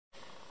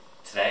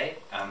Today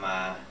I'm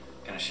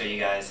going to show you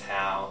guys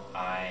how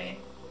I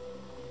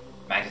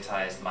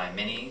magnetized my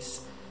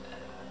minis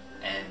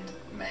and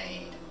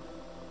made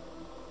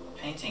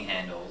painting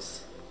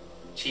handles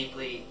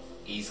cheaply,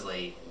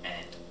 easily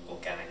and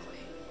organically.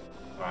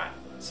 Alright,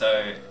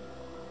 so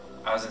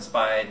I was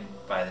inspired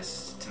by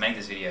this to make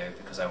this video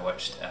because I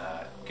watched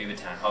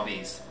Goobertown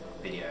Hobbies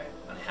video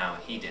on how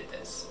he did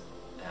this.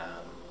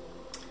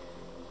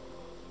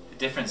 The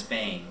difference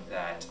being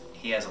that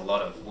he has a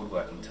lot of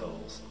woodworking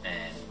tools,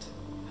 and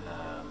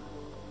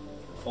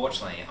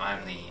unfortunately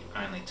I'm the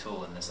only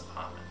tool in this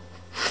apartment.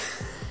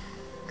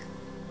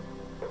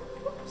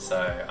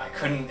 So I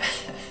couldn't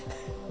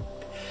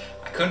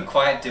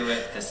quite do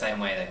it the same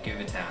way that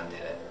Goobertown did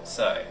it.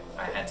 So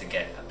I had to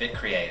get a bit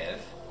creative,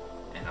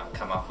 and I've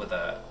come up with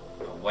a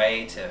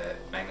way to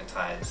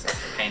magnetize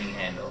painting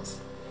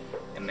handles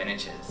and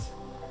miniatures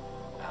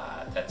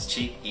that's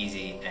cheap,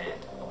 easy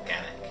and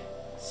organic.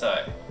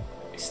 So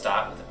we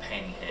start with a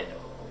painting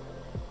handle.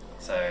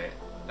 So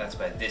that's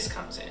where this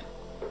comes in.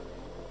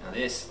 Now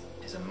this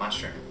is a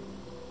mushroom.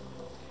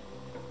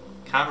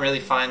 Can't really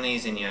find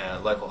these in your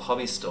local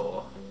hobby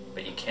store,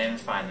 but you can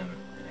find them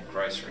in a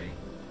grocery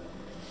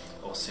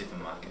or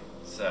supermarket.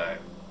 So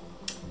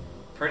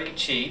pretty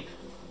cheap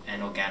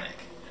and organic,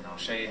 and I'll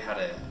show you how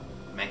to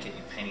make it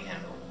your painting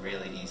handle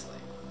really easily.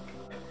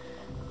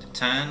 To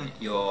turn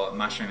your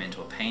mushroom into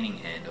a painting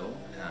handle,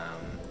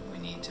 we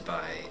need to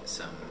buy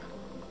some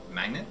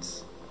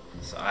magnets.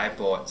 So I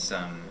bought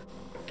some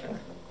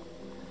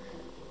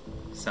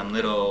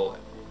little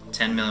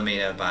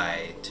 10mm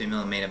by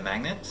 2mm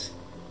magnets,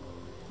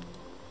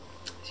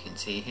 as you can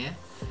see here,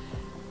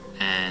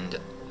 and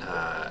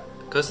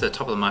because the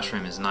top of the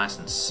mushroom is nice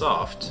and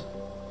soft,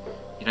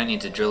 you don't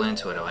need to drill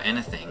into it or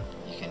anything.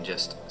 You can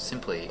just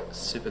simply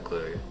super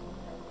glue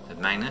the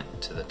magnet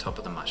to the top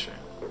of the mushroom.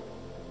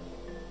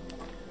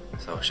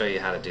 So I'll show you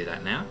how to do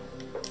that now.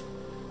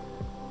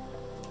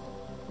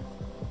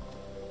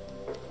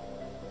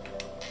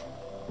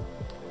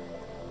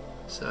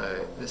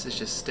 So this is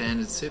just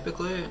standard super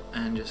glue,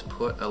 and just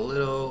put a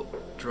little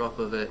drop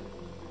of it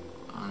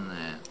on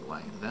there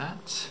like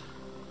that.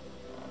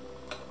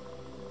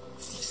 You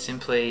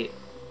simply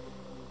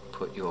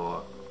put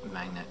your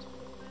magnet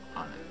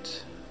on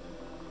it.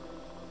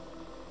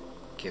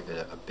 Give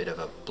it a bit of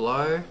a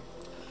blow.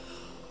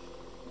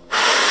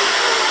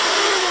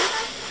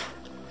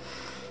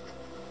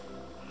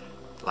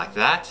 Like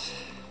that,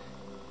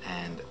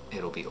 and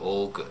it'll be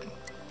all good.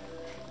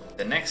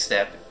 The next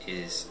step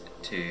is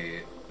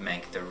to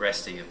make the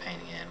rest of your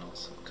painting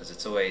handles, because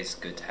it's always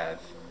good to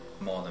have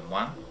more than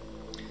one.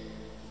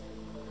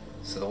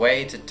 So the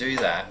way to do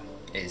that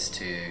is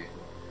to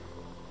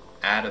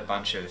add a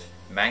bunch of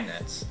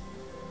magnets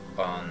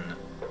on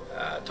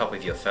top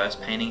of your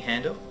first painting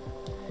handle,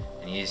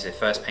 and use the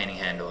first painting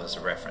handle as a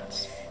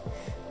reference.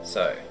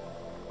 So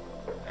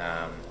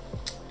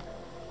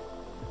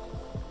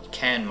you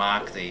can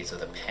mark these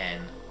with a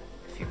pen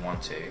if you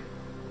want to,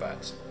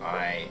 but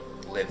I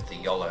live the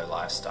YOLO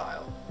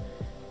lifestyle,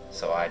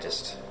 so I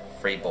just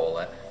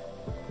freeball it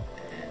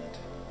and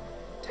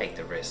take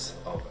the risk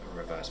of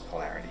reverse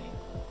polarity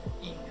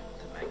in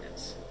the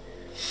magnets.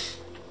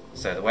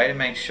 So the way to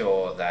make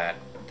sure that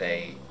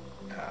they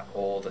are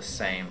all the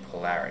same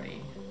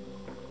polarity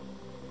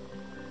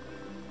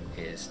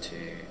is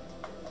to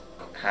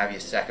have your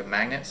stack of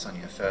magnets on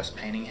your first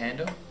painting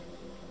handle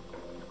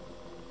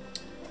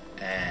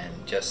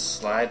and just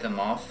slide them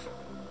off,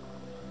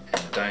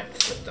 and don't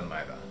flip them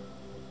over.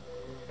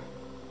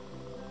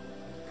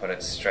 Put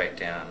it straight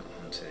down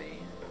onto the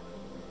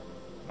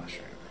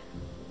mushroom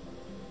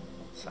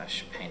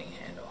 / painting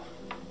handle.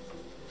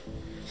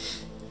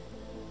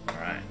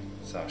 Alright,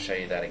 so I'll show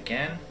you that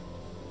again.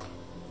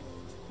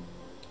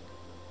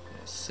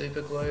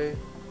 Super glue.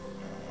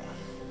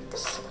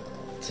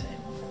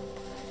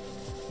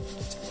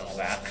 All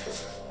that.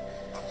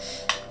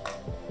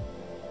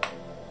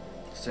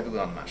 Super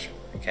glue on the mushroom.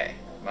 Okay,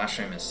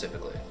 mushroom is super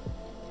glue.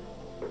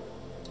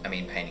 I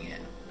mean painting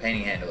handle.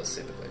 Painting handle is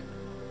super glue.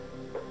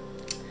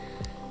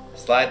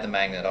 Slide the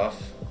magnet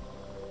off,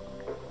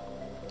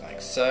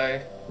 like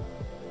so.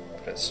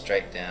 Put it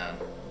straight down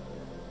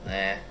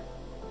there.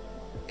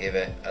 Give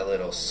it a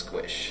little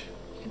squish.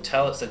 You can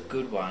tell it's a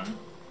good one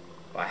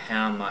by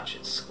how much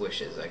it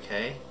squishes,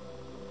 okay?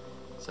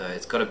 So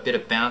it's got a bit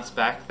of bounce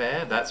back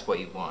there. That's what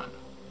you want.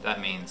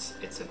 That means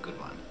it's a good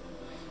one.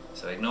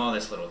 So ignore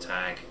this little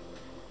tag.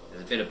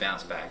 There's a bit of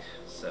bounce back,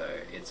 so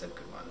it's a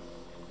good one.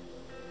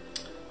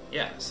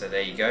 Yeah, so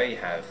there you go. You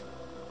have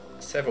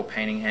several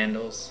painting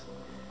handles,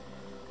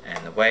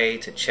 and the way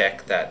to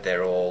check that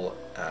they're all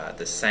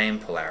the same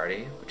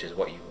polarity, which is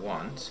what you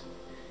want,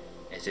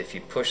 is if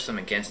you push them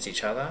against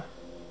each other,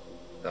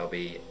 there'll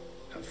be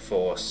a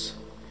force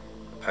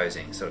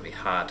opposing, so it'll be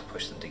hard to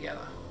push them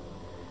together.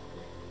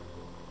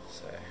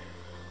 So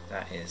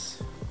that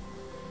is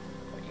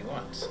what you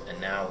want. And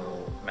now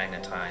we'll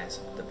magnetize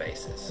the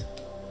bases.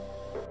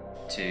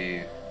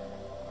 To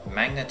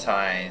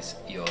magnetize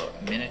your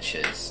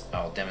miniatures,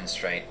 I'll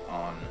demonstrate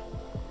on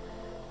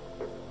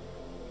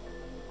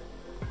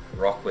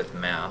rock with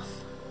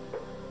mouth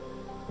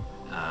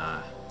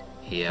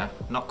here.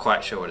 Not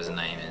quite sure what his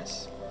name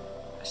is.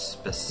 I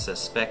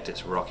suspect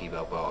it's Rocky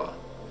Balboa.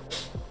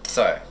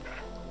 So,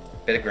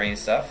 bit of green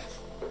stuff,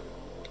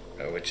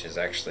 which is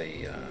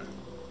actually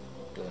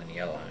blue and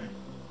yellow,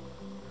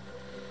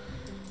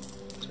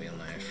 as we all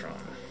know from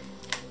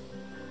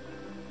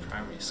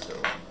primary school.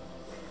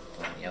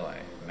 Blue and yellow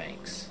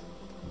makes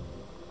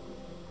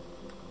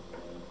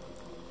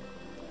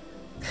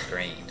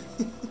green.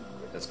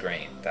 It's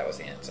green. That was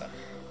the answer.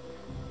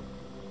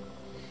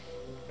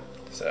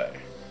 So,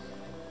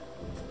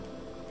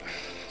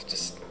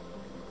 just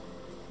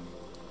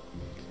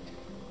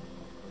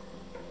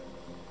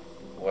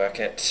work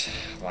it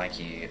like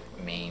you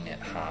mean it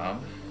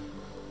harm.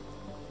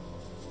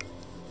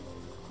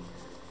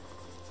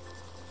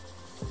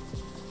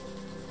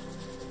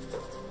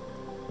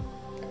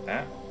 Like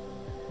that.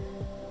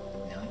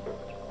 Nearly.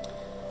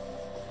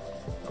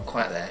 Not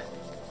quite there.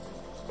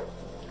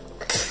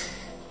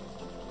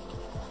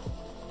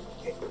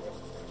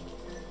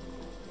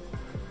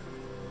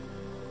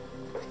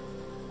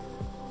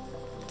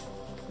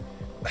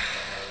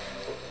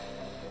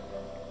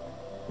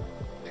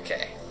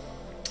 Okay,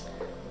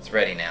 it's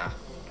ready now.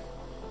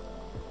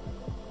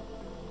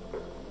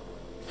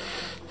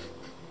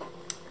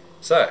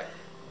 So,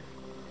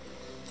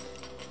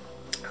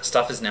 our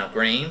stuff is now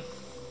green,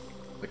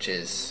 which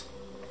is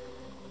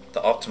the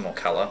optimal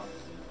colour.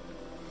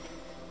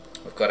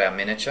 We've got our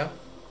miniature.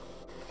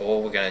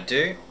 All we're going to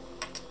do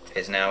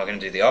is now we're going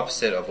to do the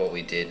opposite of what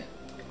we did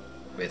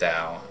with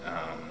our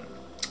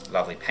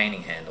lovely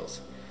painting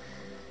handles.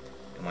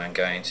 And we're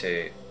going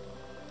to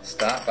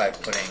start by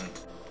putting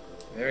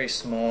a very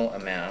small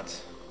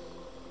amount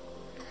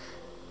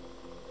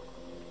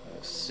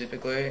of super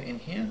glue in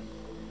here,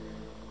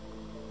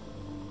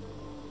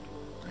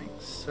 like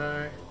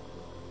so.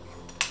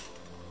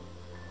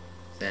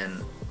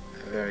 Then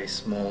a very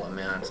small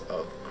amount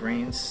of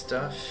green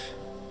stuff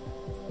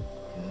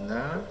in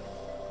there.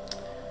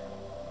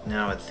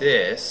 Now with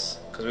this,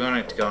 because we want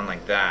it to go on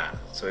like that,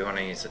 so we want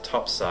to use the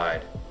top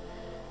side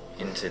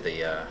into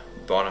the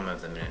bottom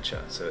of the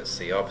miniature, so it's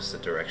the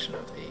opposite direction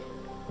of the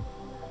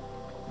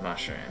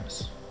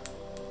mushrooms.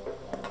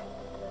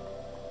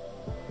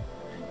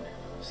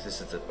 So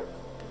this is the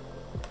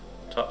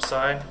top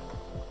side.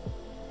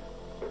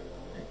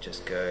 It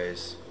just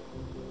goes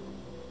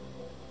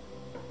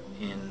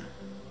in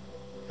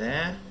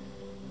there,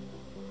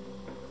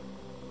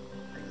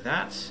 like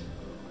that.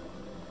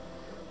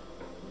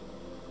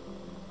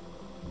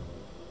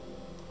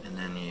 And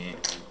then you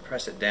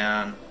press it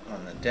down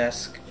on the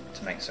desk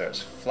to make sure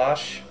it's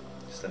flush,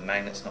 so the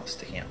magnet's not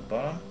sticking out the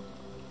bottom.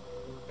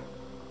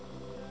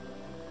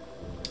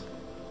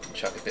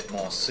 Chuck a bit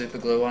more super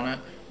glue on it.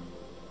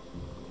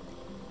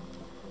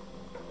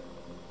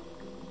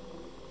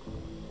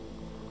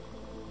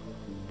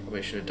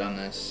 Probably should have done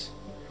this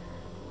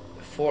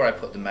before I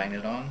put the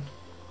magnet on,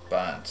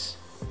 but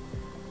as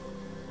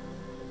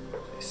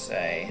they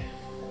say,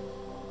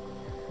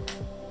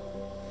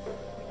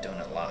 we're doing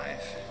it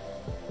live.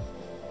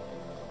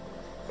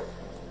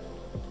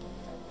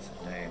 So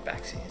no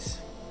backsies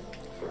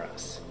for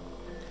us.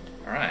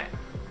 Alright,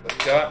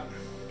 we've got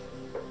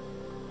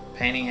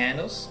painting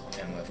handles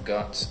and we've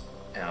got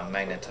our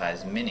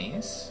magnetized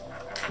minis,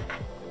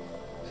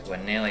 so we're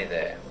nearly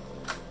there.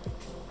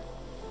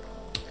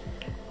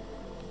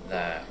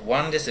 The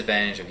one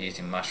disadvantage of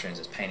using mushrooms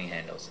as painting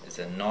handles is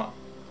they're not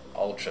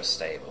ultra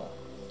stable,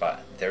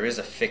 but there is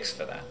a fix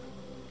for that.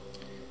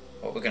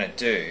 What we're going to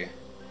do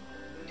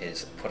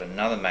is put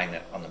another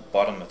magnet on the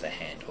bottom of the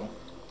handle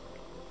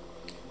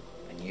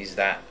and use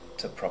that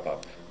to prop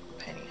up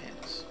painting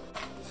handles.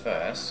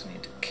 First, we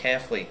need to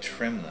carefully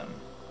trim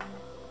them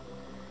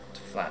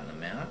to flatten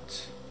them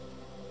out,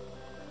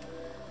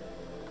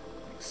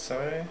 like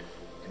so.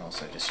 You can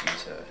also just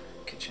use a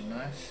kitchen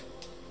knife.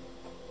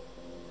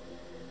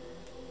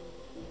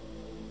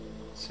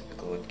 Super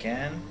glue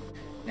again.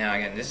 Now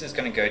again, this is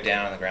going to go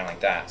down on the ground like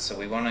that, so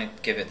we want to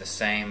give it the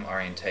same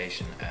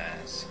orientation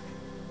as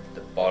the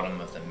bottom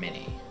of the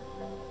mini.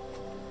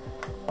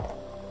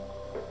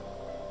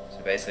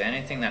 So basically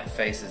anything that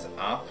faces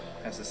up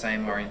has the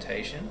same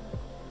orientation,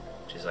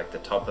 which is like the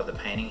top of the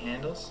painting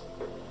handles.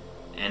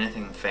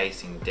 Anything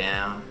facing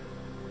down,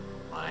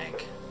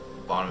 like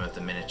the bottom of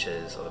the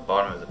miniatures or the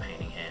bottom of the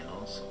painting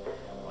handles,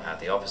 will have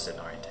the opposite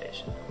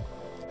orientation.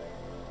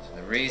 So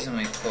the reason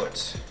we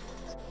put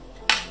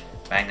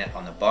magnet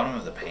on the bottom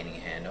of the painting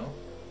handle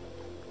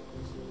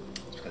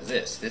is because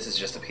this is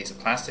just a piece of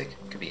plastic,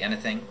 it could be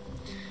anything,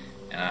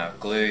 and I've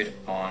glued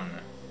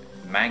on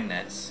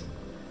magnets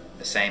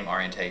the same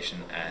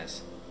orientation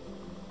as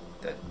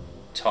the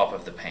top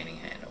of the painting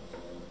handle.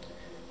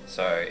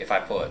 So if I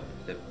put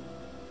the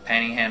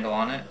painting handle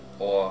on it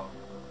or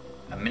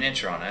a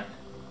miniature on it,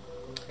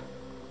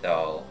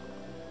 they'll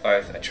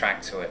both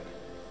attract to it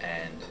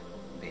and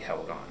be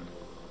held on,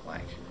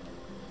 like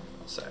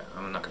so.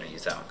 I'm not going to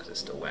use that one because it's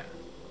still wet,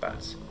 but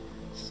this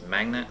is a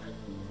magnet,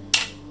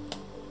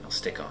 I'll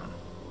stick on.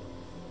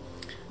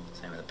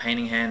 Same with the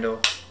painting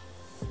handle,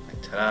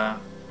 like ta-da.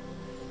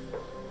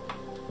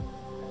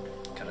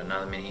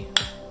 another mini.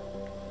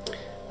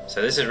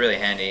 So this is really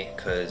handy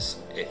because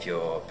if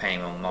you're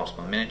painting on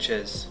multiple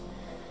miniatures,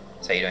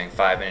 say you're doing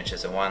 5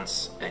 miniatures at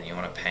once and you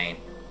want to paint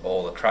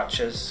all the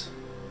crutches,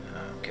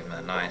 give them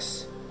a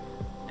nice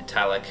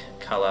metallic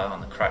colour on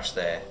the crutch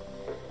there.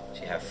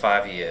 So you have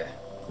 5 of your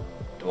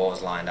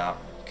dwarves lined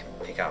up, you can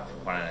pick up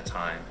one at a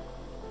time,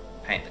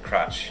 paint the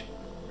crutch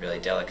really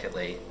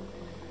delicately,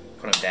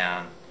 put them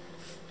down,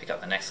 pick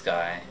up the next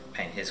guy,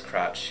 paint his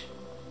crutch,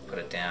 put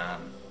it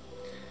down,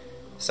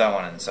 so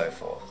on and so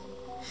forth.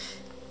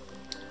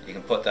 You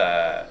can put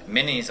the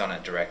minis on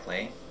it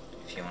directly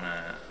if you want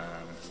to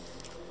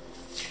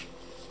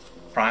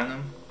prime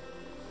them.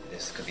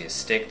 This could be a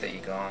stick that you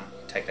go on,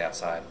 take it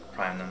outside,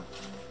 prime them,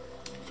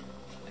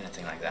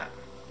 anything like that.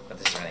 But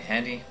this is really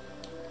handy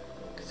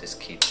because this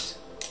keeps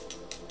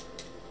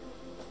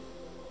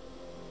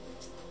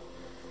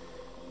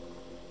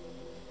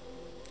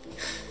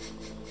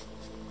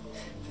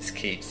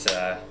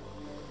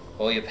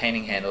all your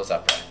painting handles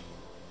upright.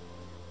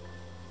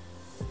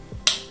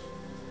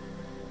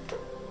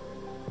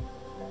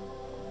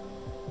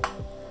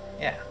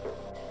 Yeah.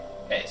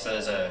 Okay, so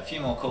there's a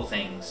few more cool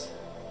things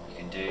you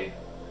can do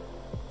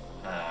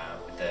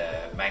with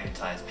the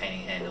magnetized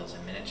painting handles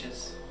and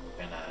miniatures.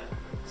 We're going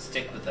to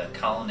stick with the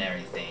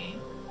culinary theme,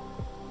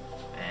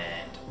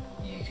 and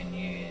you can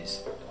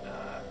use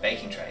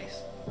baking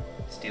trays,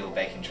 steel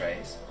baking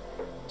trays,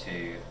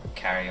 to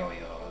carry all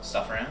your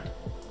stuff around.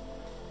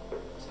 So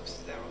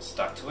obviously they're all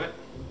stuck to it.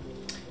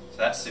 So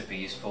that's super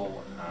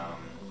useful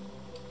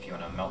if you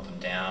want to melt them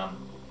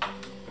down,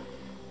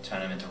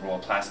 turn them into raw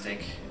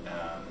plastic,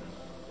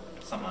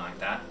 something like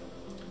that.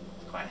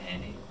 It's quite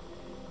handy.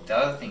 The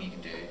other thing you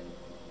can do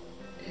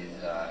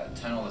is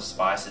turn all the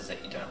spices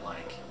that you don't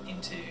like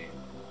into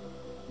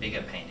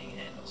bigger painting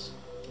handles.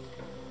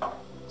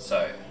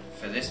 So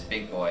for this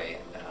big boy,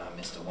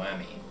 Mr.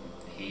 Wormy,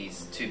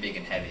 he's too big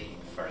and heavy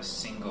for a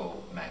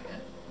single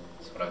magnet.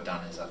 So what I've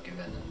done is I've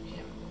given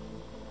him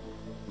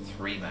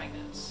 3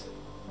 magnets.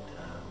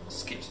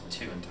 Skipped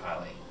 2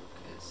 entirely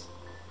because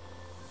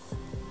I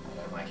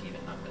don't like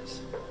even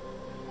numbers.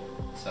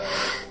 So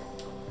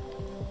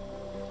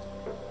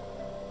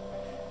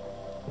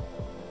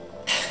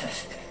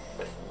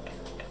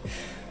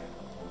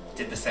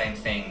did the same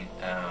thing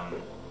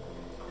on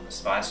the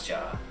spice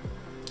jar.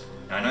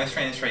 Now I know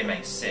 3 and 3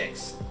 makes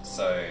 6,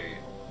 so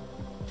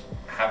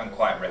I haven't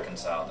quite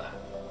reconciled that,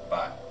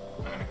 but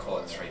I'm going to call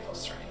it 3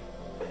 plus 3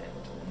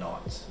 and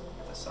not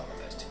the sum of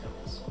those 2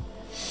 numbers.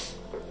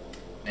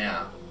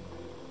 Now,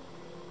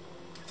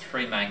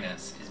 3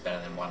 magnets is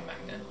better than 1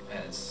 magnet,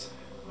 as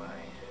my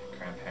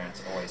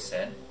grandparents always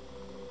said.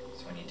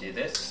 So when you do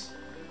this,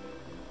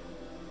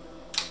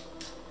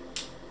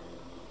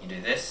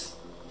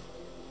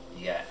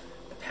 you get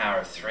the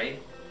power of 3,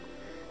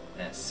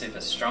 and it's super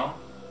strong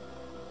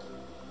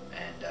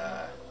and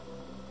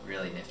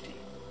really nifty.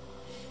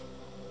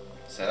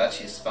 So that's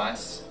your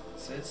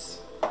spices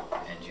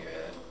and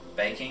your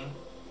baking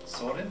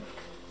sorted.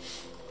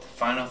 The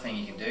final thing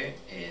you can do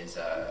is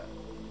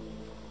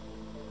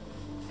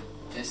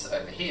this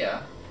over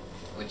here,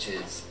 which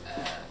is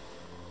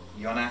a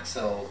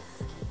Jonaxel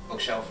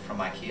bookshelf from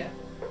Ikea.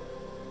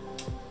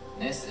 And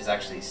this is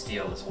actually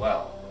steel as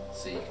well,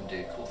 so you can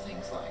do cool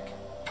things like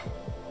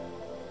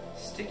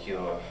stick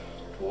your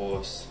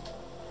dwarves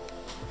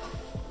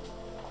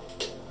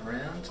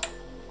around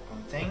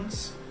on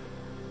things,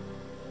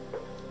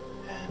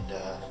 and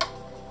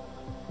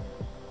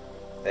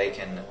they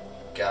can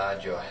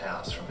guard your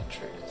house from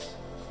intruders.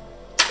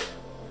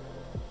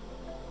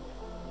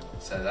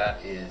 So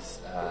that is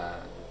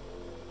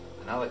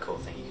another cool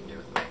thing you can do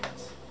with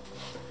magnets.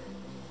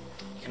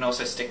 You can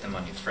also stick them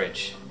on your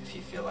fridge if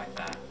you feel like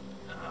that.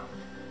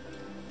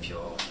 If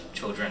your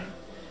children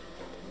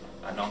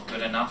are not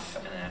good enough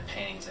and their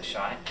paintings are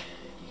shy,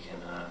 you can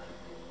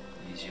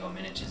use your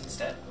miniatures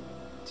instead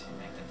to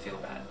make them feel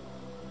bad.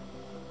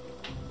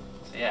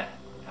 So yeah,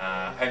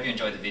 hope you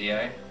enjoyed the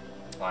video.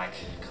 Like,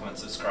 comment,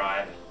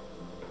 subscribe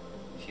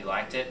if you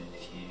liked it.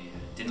 If you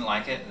didn't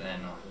like it,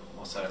 then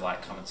also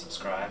like, comment,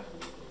 subscribe,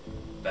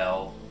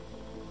 bell,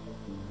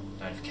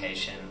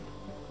 notification,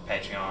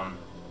 Patreon,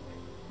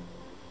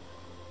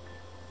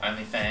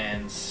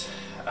 OnlyFans,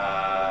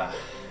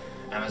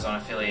 Amazon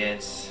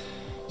affiliates,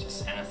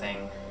 just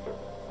anything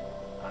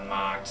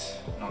unmarked,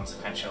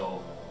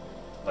 non-sequential,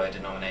 low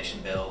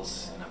denomination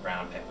bills in a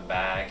brown paper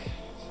bag,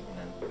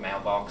 in a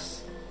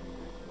mailbox,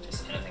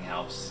 just anything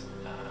helps.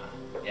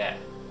 Yeah,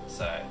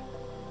 so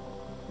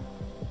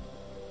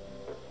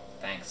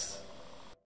thanks.